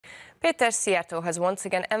Peter Szijjarto has once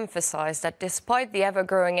again emphasized that despite the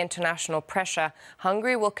ever-growing international pressure,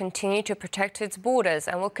 Hungary will continue to protect its borders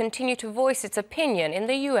and will continue to voice its opinion in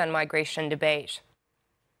the UN migration debate.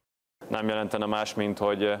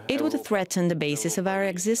 It would threaten the basis of our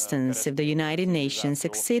existence if the United Nations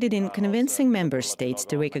succeeded in convincing member states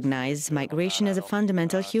to recognize migration as a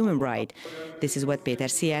fundamental human right. This is what Peter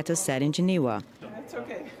Szijjarto said in Geneva.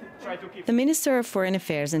 The Minister of Foreign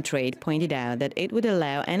Affairs and Trade pointed out that it would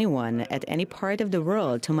allow anyone at any part of the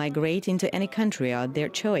world to migrate into any country of their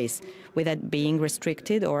choice without being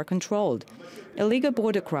restricted or controlled. Illegal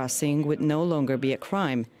border crossing would no longer be a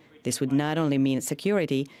crime. This would not only mean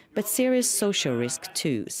security, but serious social risk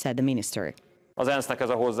too, said the minister.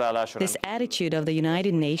 This attitude of the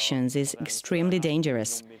United Nations is extremely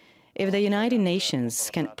dangerous. If the United Nations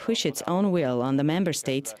can push its own will on the member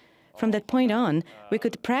states, from that point on, we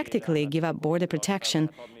could practically give up border protection,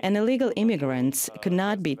 and illegal immigrants could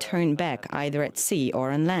not be turned back either at sea or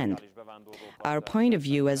on land. Our point of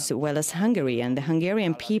view, as well as Hungary and the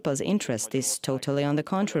Hungarian people's interest, is totally on the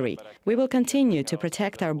contrary. We will continue to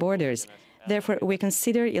protect our borders. Therefore, we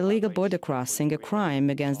consider illegal border crossing a crime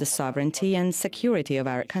against the sovereignty and security of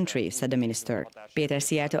our country, said the minister. Peter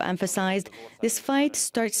Szijjarto emphasized this fight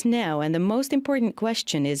starts now, and the most important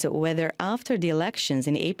question is whether after the elections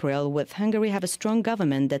in April would Hungary have a strong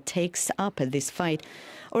government that takes up this fight,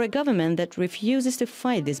 or a government that refuses to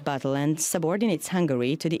fight this battle and subordinates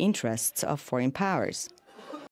Hungary to the interests of foreign powers.